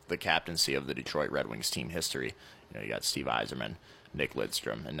the captaincy of the Detroit Red Wings team history. You got Steve Yzerman, Nick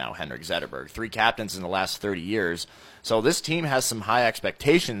Lidstrom, and now Henrik Zetterberg. 3 captains in the last 30 years. So this team has some high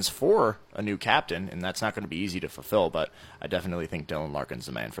expectations for a new captain, and that's not going to be easy to fulfill, but I definitely think Dylan Larkin's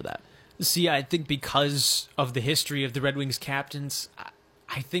the man for that. See, I think because of the history of the Red Wings captains,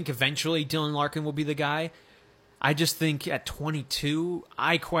 I think eventually Dylan Larkin will be the guy. I just think at 22,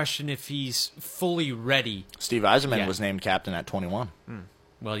 I question if he's fully ready. Steve Yzerman was named captain at 21.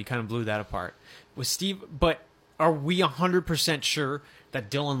 Well, you kind of blew that apart. With Steve, but are we 100% sure that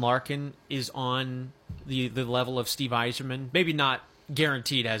Dylan Larkin is on the level of Steve Yzerman? Maybe not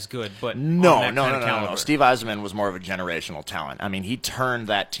guaranteed as good, but No. Caliber. Steve Yzerman was more of a generational talent. I mean, he turned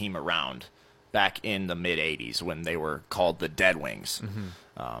that team around back in the mid-'80s when they were called the Dead Wings.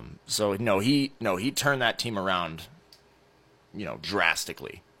 He turned that team around,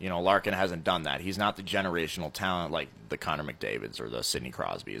 drastically. Larkin hasn't done that. He's not the generational talent like the Connor McDavids or the Sidney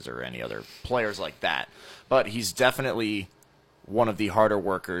Crosbys or any other players like that. But he's definitely one of the harder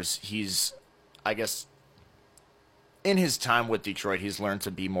workers. He's, I guess, in his time with Detroit, he's learned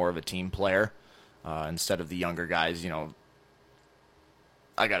to be more of a team player instead of the younger guys.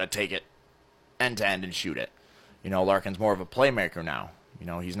 I got to take it end to end and shoot it. Larkin's more of a playmaker now.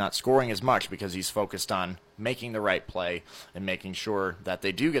 He's not scoring as much because he's focused on making the right play and making sure that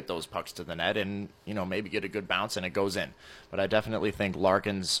they do get those pucks to the net and, maybe get a good bounce and it goes in. But I definitely think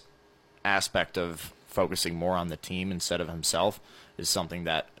Larkin's aspect of focusing more on the team instead of himself is something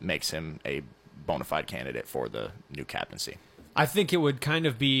that makes him a bona fide candidate for the new captaincy. I think it would kind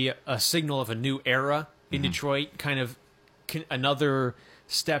of be a signal of a new era in Detroit, kind of another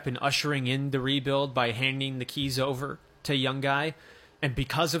step in ushering in the rebuild by handing the keys over to a young guy. And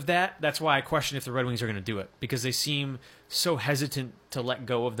because of that, that's why I question if the Red Wings are going to do it, because they seem so hesitant to let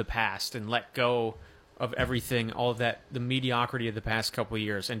go of the past and let go of everything, all of that, the mediocrity of the past couple of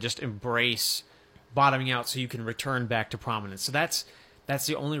years, and just embrace bottoming out so you can return back to prominence. So that's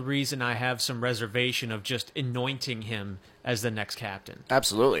the only reason I have some reservation of just anointing him as the next captain.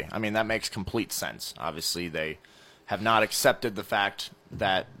 Absolutely. I mean, that makes complete sense. Obviously, they have not accepted the fact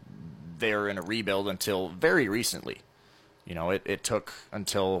that they're in a rebuild until very recently. It took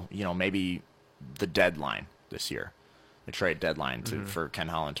until, maybe the deadline this year, the trade deadline for Ken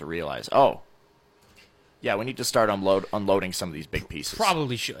Holland to realize, we need to start unloading some of these big pieces.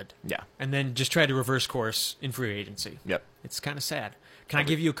 Probably should. Yeah. And then just try to reverse course in free agency. Yep. It's kind of sad. Can I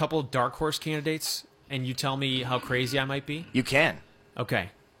give you a couple dark horse candidates and you tell me how crazy I might be? You can. Okay.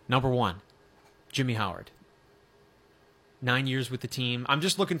 Number 1, Jimmy Howard. 9 years with the team. I'm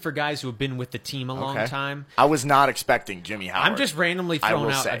just looking for guys who have been with the team a long time. I was not expecting Jimmy Howard. I'm just randomly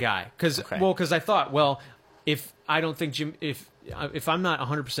throwing out a guy. Because I thought, if I don't think if I'm not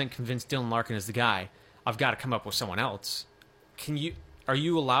 100% convinced Dylan Larkin is the guy, I've got to come up with someone else. Are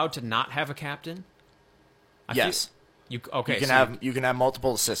you allowed to not have a captain? Yes. You can have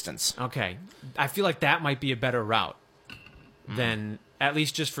multiple assistants. Okay. I feel like that might be a better route than, at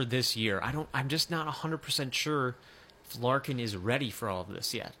least just for this year. I'm just not 100% sure if Larkin is ready for all of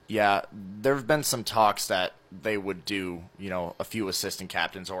this yet. Yeah, there have been some talks that they would do, a few assistant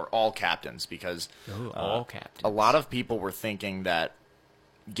captains or all captains because all captains. A lot of people were thinking that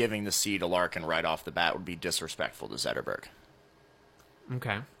giving the C to Larkin right off the bat would be disrespectful to Zetterberg.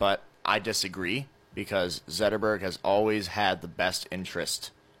 Okay. But I disagree because Zetterberg has always had the best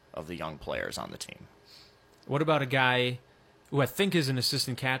interest of the young players on the team. What about a guy who I think is an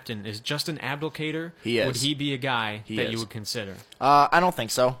assistant captain? Is Justin Abdelkader? He is. Would he be a guy that is. you would consider? I don't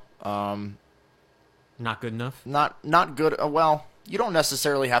think so. Not good enough? Not good. Well, you don't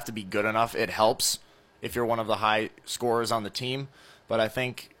necessarily have to be good enough. It helps if you're one of the high scorers on the team. But I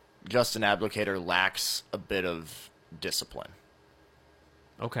think Justin Abdelkader lacks a bit of discipline.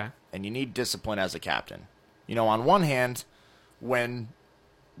 Okay. And you need discipline as a captain. On one hand, when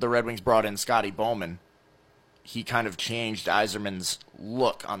the Red Wings brought in Scotty Bowman, he kind of changed Yzerman's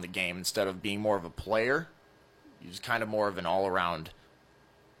look on the game. Instead of being more of a player, he was kind of more of an all-around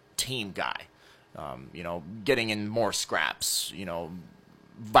team guy. Getting in more scraps,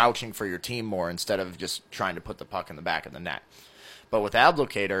 vouching for your team more instead of just trying to put the puck in the back of the net. But with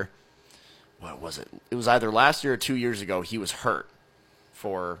Abdelkader, what was it? It was either last year or 2 years ago, he was hurt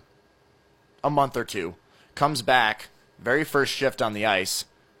for a month or two, comes back, very first shift on the ice,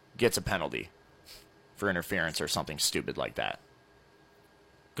 gets a penalty for interference or something stupid like that.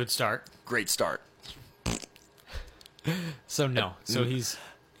 Good start. Great start. So no. So he's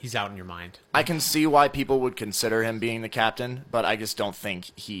out in your mind. I can see why people would consider him being the captain, but I just don't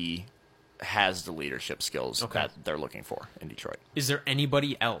think he has the leadership skills that they're looking for in Detroit. Is there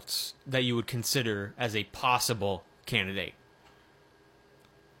anybody else that you would consider as a possible candidate?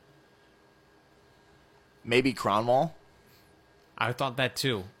 Maybe Cronwall. I thought that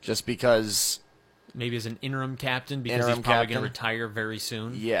too. Just because... Maybe as an interim captain because he's probably going to retire very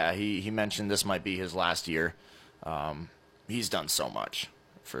soon. Yeah, he mentioned this might be his last year. He's done so much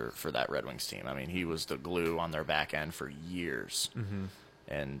for that Red Wings team. I mean, he was the glue on their back end for years. Mm-hmm.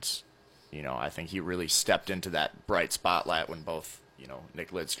 And, I think he really stepped into that bright spotlight when both,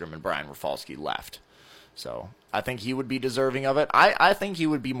 Nick Lidstrom and Brian Rafalski left. So I think he would be deserving of it. I think he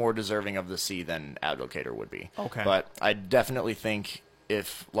would be more deserving of the C than Abdelkader would be. Okay. But I definitely think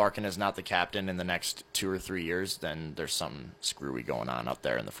if Larkin is not the captain in the next 2 or 3 years, then there's something screwy going on up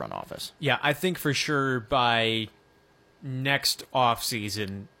there in the front office. Yeah, I think for sure by next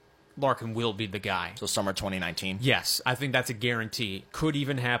offseason, Larkin will be the guy. So summer 2019? Yes, I think that's a guarantee. Could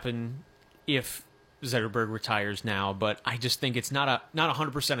even happen if Zetterberg retires now, but I just think it's not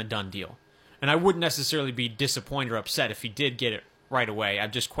 100% a done deal. And I wouldn't necessarily be disappointed or upset if he did get it right away.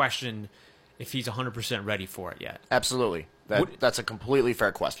 I've just questioned if he's 100% ready for it yet. Absolutely. That's a completely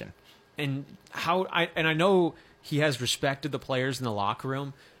fair question. And I know he has respected the players in the locker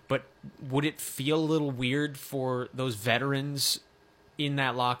room, but would it feel a little weird for those veterans in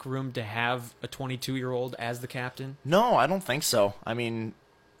that locker room to have a 22-year-old as the captain? No, I don't think so. I mean,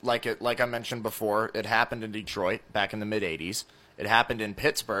 like I mentioned before, it happened in Detroit back in the mid-'80s. It happened in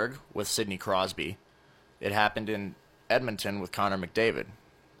Pittsburgh with Sidney Crosby. It happened in Edmonton with Connor McDavid.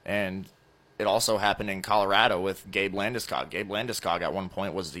 And it also happened in Colorado with Gabe Landeskog. Gabe Landeskog at one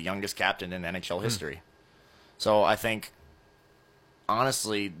point was the youngest captain in NHL history. So I think,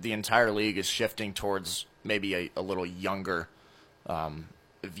 honestly, the entire league is shifting towards maybe a little younger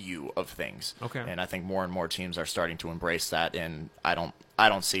view of things. Okay. And I think more and more teams are starting to embrace that, and I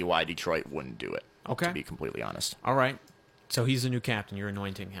don't see why Detroit wouldn't do it, to be completely honest. All right. So he's the new captain. You're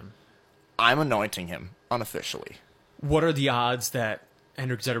anointing him. I'm anointing him unofficially. What are the odds that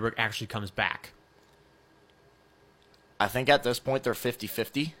Henrik Zetterberg actually comes back? I think at this point they're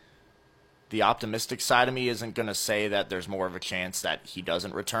 50-50. The optimistic side of me isn't going to say that there's more of a chance that he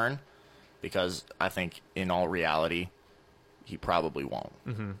doesn't return, because I think in all reality, he probably won't.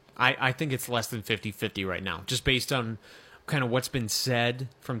 Mm-hmm. I think it's less than 50-50 right now, just based on kind of what's been said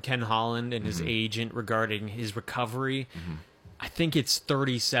from Ken Holland and his agent regarding his recovery. Mm-hmm. I think it's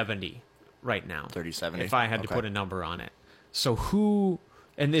 30-70 right now. 30-70? If I had to put a number on it. So who,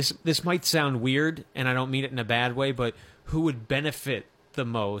 and this might sound weird, and I don't mean it in a bad way, but who would benefit the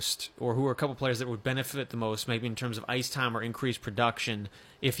most, or who are a couple players that would benefit the most, maybe in terms of ice time or increased production,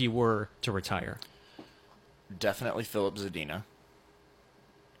 if he were to retire? Definitely Philip Zadina.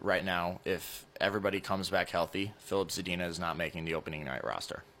 Right now, if everybody comes back healthy, Philip Zadina is not making the opening night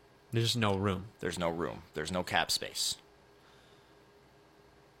roster. There's no room. There's no room. There's no cap space.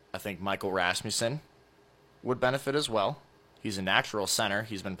 think Michael Rasmussen would benefit as well. He's a natural center.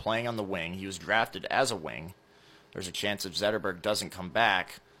 He's been playing on the wing. He was drafted as a wing. There's a chance if Zetterberg doesn't come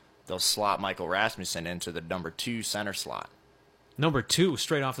back, they'll slot Michael Rasmussen into the number 2 center slot. Number 2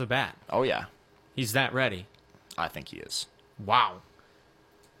 straight off the bat. Oh, yeah. He's that ready. I think he is. Wow.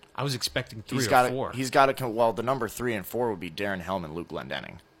 I was expecting 3 or 4. He's got to. Well, the number 3 and 4 would be Darren Helm and Luke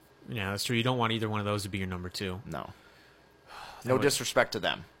Glendening. Yeah, that's true. You don't want either one of those to be your number 2. No. No disrespect to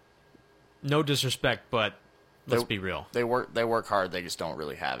them. No disrespect, but let's be real. They work hard. They just don't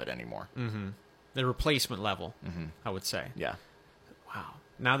really have it anymore. Mm-hmm. The replacement level, I would say. Yeah. Wow.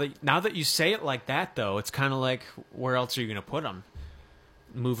 Now that you say it like that, though, it's kind of like, where else are you going to put him?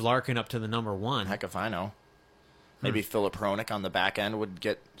 Move Larkin up to the number 1. Heck if I know. Maybe Philip Hronik on the back end would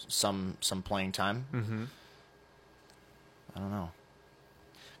get some playing time. Mm-hmm. I don't know.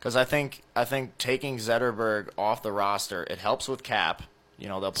 Because I think taking Zetterberg off the roster, it helps with cap. You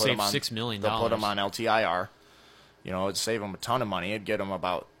know, they'll put him on $6 million. They'll put him on LTIR. You know, it'd save him a ton of money. It'd get him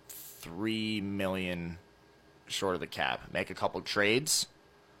about $3 million short of the cap. Make a couple trades.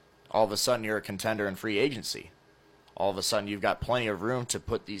 All of a sudden, you're a contender in free agency. All of a sudden, you've got plenty of room to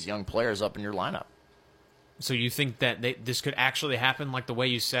put these young players up in your lineup. So you think that this could actually happen, like the way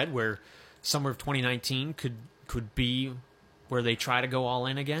you said, where summer of 2019 could be where they try to go all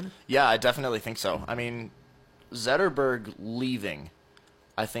in again? Yeah, I definitely think so. I mean, Zetterberg leaving,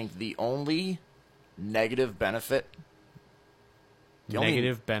 I think the only negative benefit.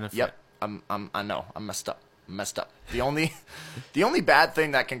 Benefit. Yep. I know. I'm messed up. The only bad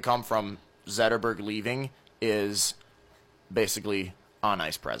thing that can come from Zetterberg leaving is basically on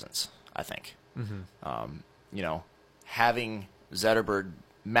ice presence, I think. Mm-hmm. You know, having Zetterberg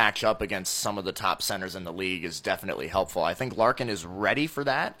match up against some of the top centers in the league is definitely helpful. I think Larkin is ready for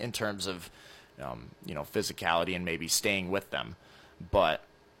that in terms of, you know, physicality and maybe staying with them. But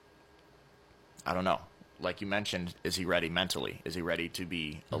I don't know. Like you mentioned, is he ready mentally? Is he ready to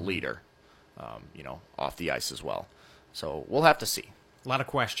be a leader, you know, off the ice as well? So we'll have to see. A lot of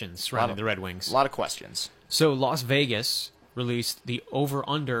questions surrounding the Red Wings. A lot of questions. So Las Vegas released the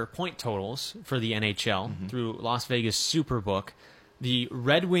over-under point totals for the NHL through Las Vegas Superbook. The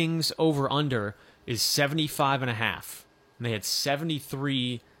Red Wings over-under is 75.5, and they had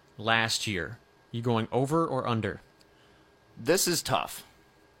 73 last year. You going over or under? This is tough.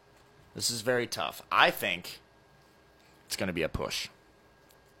 This is very tough. I think it's going to be a push.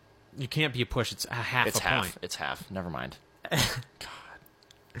 You can't be a push. It's a half a point. It's half. Never mind. God.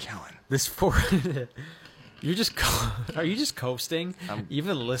 Kellen. This Are you just coasting?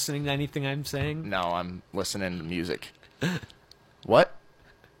 Even listening to anything I'm saying? No, I'm listening to music. What?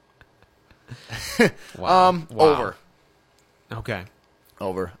 Wow. Over. Okay.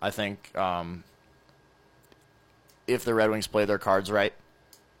 Over. I think if the Red Wings play their cards right,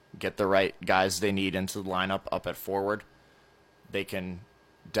 get the right guys they need into the lineup up at forward, they can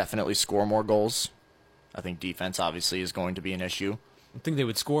definitely score more goals. I think defense obviously is going to be an issue. I think they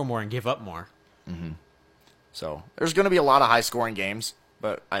would score more and give up more. Mm-hmm. So there's going to be a lot of high-scoring games,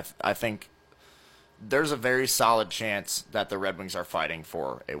 but I think there's a very solid chance that the Red Wings are fighting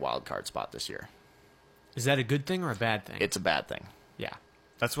for a wild card spot this year. Is that a good thing or a bad thing? It's a bad thing. Yeah,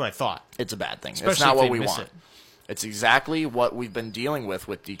 that's what I thought. It's a bad thing. Especially it's not if what they we miss want. it. It's exactly what we've been dealing with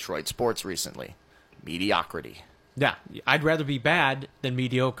Detroit sports recently. Mediocrity. Yeah, I'd rather be bad than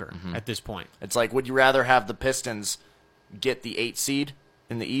mediocre at this point. It's like, would you rather have the Pistons get the 8th seed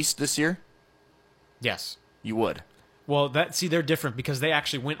in the East this year? Yes. You would. Well, they're different because they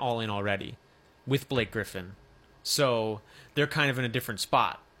actually went all in already with Blake Griffin. So they're kind of in a different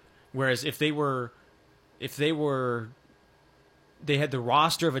spot. Whereas if they had the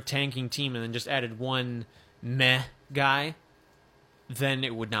roster of a tanking team and then just added one meh guy, then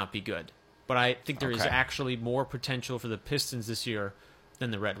it would not be good. But I think there is actually more potential for the Pistons this year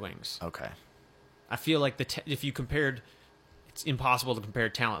than the Red Wings. Okay. I feel like if you compared, it's impossible to compare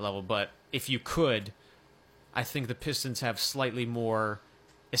talent level, but if you could, I think the Pistons have slightly more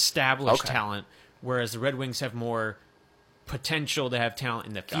established talent, whereas the Red Wings have more potential to have talent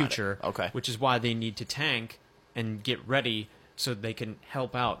in the future, which is why they need to tank and get ready so they can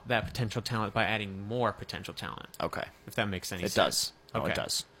help out that potential talent by adding more potential talent. Okay. If that makes any sense. It does. No, it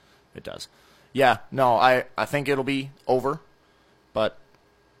does. It does. Yeah, no, I think it'll be over, but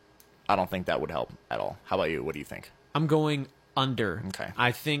I don't think that would help at all. How about you? What do you think? I'm going under. Okay.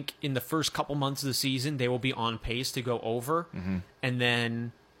 I think in the first couple months of the season, they will be on pace to go over, and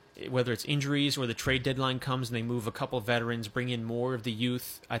then whether it's injuries or the trade deadline comes and they move a couple of veterans, bring in more of the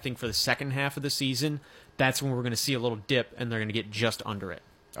youth, I think for the second half of the season, that's when we're going to see a little dip, and they're going to get just under it.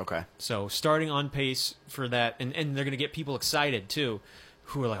 Okay. So starting on pace for that, and they're going to get people excited, too,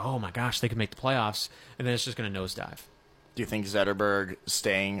 who are like, oh my gosh, they could make the playoffs, and then it's just going to nosedive. Do you think Zetterberg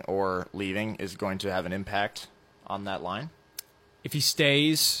staying or leaving is going to have an impact on that line? If he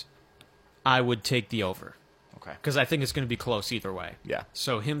stays, I would take the over. Okay. Because I think it's going to be close either way. Yeah.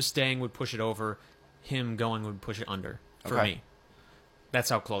 So him staying would push it over. Him going would push it under for Okay. me. That's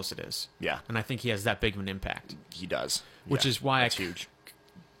how close it is. Yeah. And I think he has that big of an impact. He does. Which is why that's huge.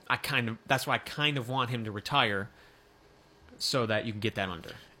 That's why I kind of want him to retire so that you can get that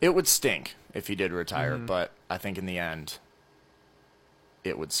under. It would stink if he did retire, but I think in the end,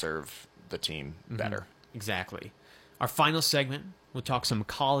 it would serve the team better. Exactly. Our final segment, we'll talk some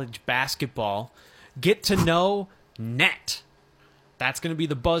college basketball. Get to know net. That's going to be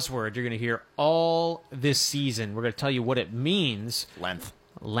the buzzword you're going to hear all this season. We're going to tell you what it means. Length.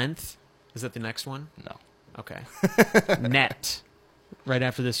 Length? Is that the next one? No. Okay. Net. Right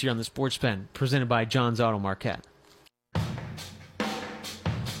after this here on the Sports Pen, presented by John's Auto Marquette.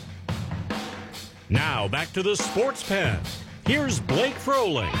 Now back to the Sports Pen. Here's Blake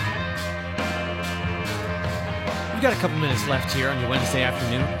Froling. We've got a couple minutes left here on your Wednesday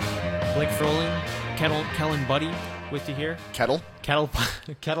afternoon. Blake Froling, Kellen Buddy with you here. Kettle?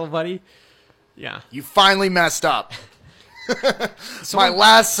 Kettle Buddy. Yeah. You finally messed up. My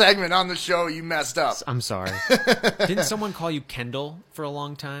last segment on the show, you messed up. I'm sorry. Didn't someone call you Kendall for a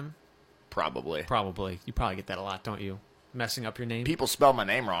long time? Probably. Probably. You probably get that a lot, don't you? Messing up your name? People spell my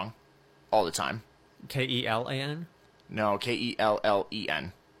name wrong all the time. Kellan? No,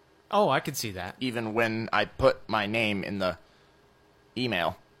 Kellen. Oh, I could see that. Even when I put my name in the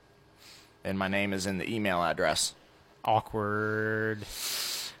email, and my name is in the email address. Awkward.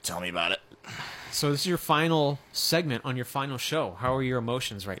 Tell me about it. So this is your final segment on your final show. How are your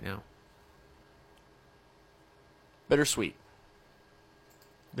emotions right now? Bittersweet.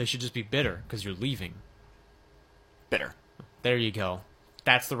 They should just be bitter because you're leaving. Bitter. There you go.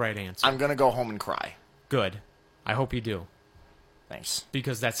 That's the right answer. I'm going to go home and cry. Good. I hope you do. Thanks.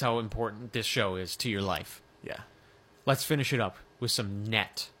 Because that's how important this show is to your life. Yeah. Let's finish it up with some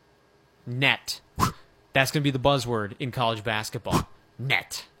net. Net. That's going to be the buzzword in college basketball.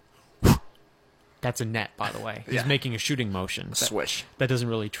 Net. That's a net, by the way. He's making a shooting motion. Swish. That doesn't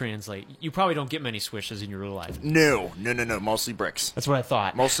really translate. You probably don't get many swishes in your real life. No. Mostly bricks. That's what I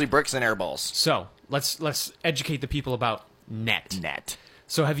thought. Mostly bricks and air balls. So let's educate the people about net. Net.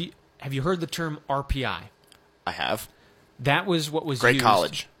 So have you heard the term RPI? I have. That was what was Great used.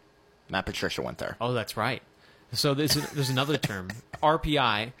 college. Matt Patricia went there. Oh, that's right. So there's another term.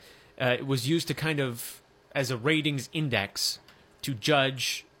 RPI was used to kind of as a ratings index to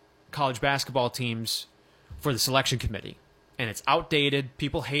judge college basketball teams for the selection committee. And it's outdated.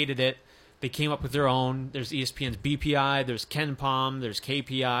 People hated it. They came up with their own. There's ESPN's BPI, there's KenPom, there's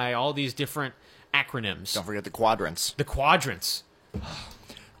KPI, all these different acronyms. Don't forget the quadrants. The quadrants.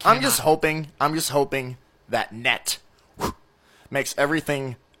 I'm just hoping that net makes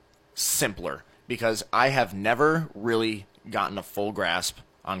everything simpler, because I have never really gotten a full grasp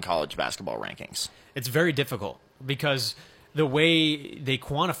on college basketball rankings. It's very difficult because the way they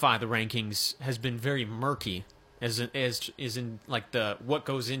quantify the rankings has been very murky, as in like the what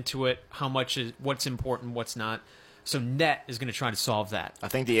goes into it, how much is what's important, what's not. So net is going to try to solve that. I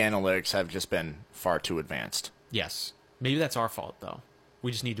think the analytics have just been far too advanced. Yes, maybe that's our fault though.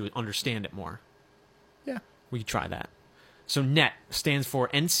 We just need to understand it more. Yeah. We can try that. So NET stands for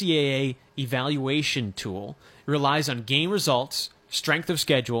NCAA Evaluation Tool. It relies on game results, strength of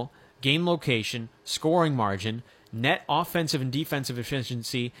schedule, game location, scoring margin, net offensive and defensive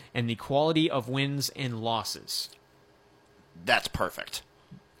efficiency, and the quality of wins and losses. That's perfect.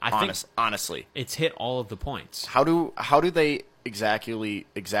 Honestly, it's hit all of the points. How do they exactly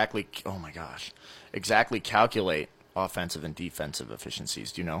calculate offensive and defensive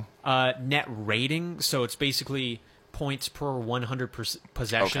efficiencies? Do you know? Net rating, so it's basically points per 100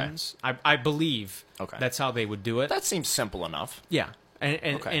 possessions. Okay. I believe that's how they would do it. That seems simple enough. Yeah, and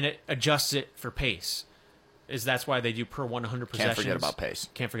it adjusts it for pace. That's why they do per 100 possessions.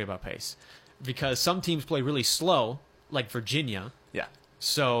 Can't forget about pace. Because some teams play really slow, like Virginia. Yeah.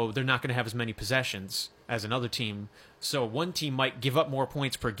 So they're not going to have as many possessions as another team. So one team might give up more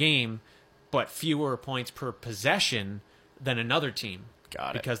points per game, but fewer points per possession than another team.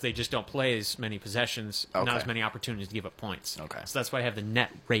 Got it. Because they just don't play as many possessions, not as many opportunities to give up points. Okay. So that's why I have the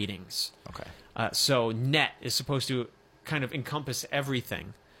net ratings. Okay. So net is supposed to kind of encompass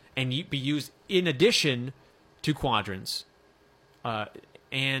everything and be used in addition to quadrants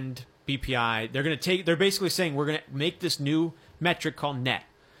and BPI. They're basically saying we're going to make this new metric called net,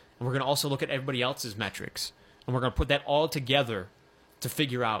 and we're going to also look at everybody else's metrics, and we're going to put that all together to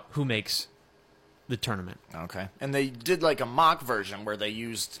figure out who makes the tournament. Okay. And they did like a mock version where they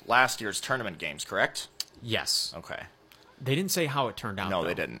used last year's tournament games, correct? Yes. Okay. They didn't say how it turned out. No, though.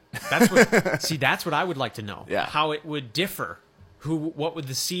 they didn't. That's what I would like to know. Yeah. How it would differ. What would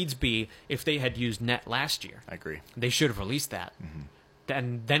the seeds be if they had used net last year? I agree. They should have released that.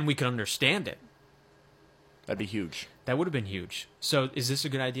 Then we could understand it. That'd be huge. That would have been huge. So is this a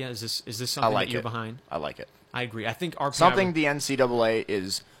good idea? Is this something that you're behind? I like it. I agree. I think RPI Something the NCAA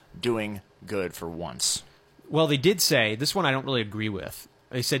is doing good for once. Well, they did say, this one I don't really agree with.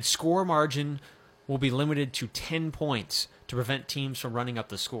 They said score margin will be limited to 10 points to prevent teams from running up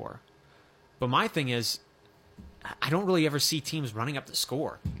the score. But my thing is, I don't really ever see teams running up the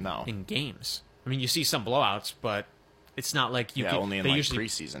score in games. I mean, you see some blowouts, but it's not like you can... only in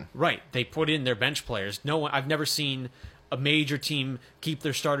preseason. Right. They put in their bench players. I've never seen a major team keep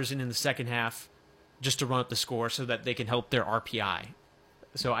their starters in the second half just to run up the score so that they can help their RPI.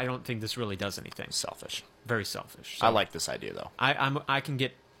 So I don't think this really does anything. Selfish. Very selfish. So I like this idea, though. I can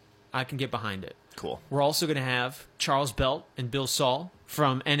get behind it. Cool. We're also going to have Charles Belt and Bill Saul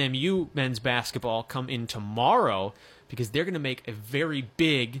from NMU men's basketball come in tomorrow because they're going to make a very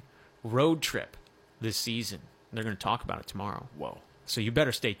big road trip this season. They're going to talk about it tomorrow. Whoa. So you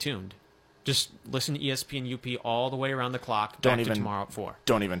better stay tuned. Just listen to ESPN UP all the way around the clock. Back to tomorrow at 4.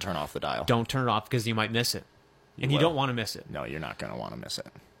 Don't even turn off the dial. Don't turn it off because you might miss it. And you don't want to miss it. No, you're not going to want to miss it.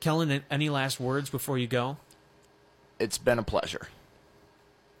 Kellen, any last words before you go? It's been a pleasure.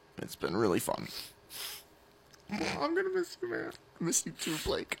 It's been really fun. I'm going to miss you, man. I miss you too,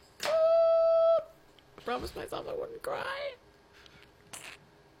 Blake. Promised myself I wouldn't cry.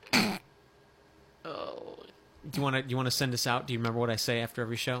 Oh. Do you want to send us out? Do you remember what I say after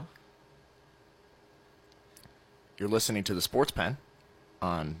every show? You're listening to the Sports Pen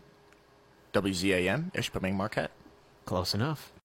on WZAM, Ishpeming Marquette. Close enough.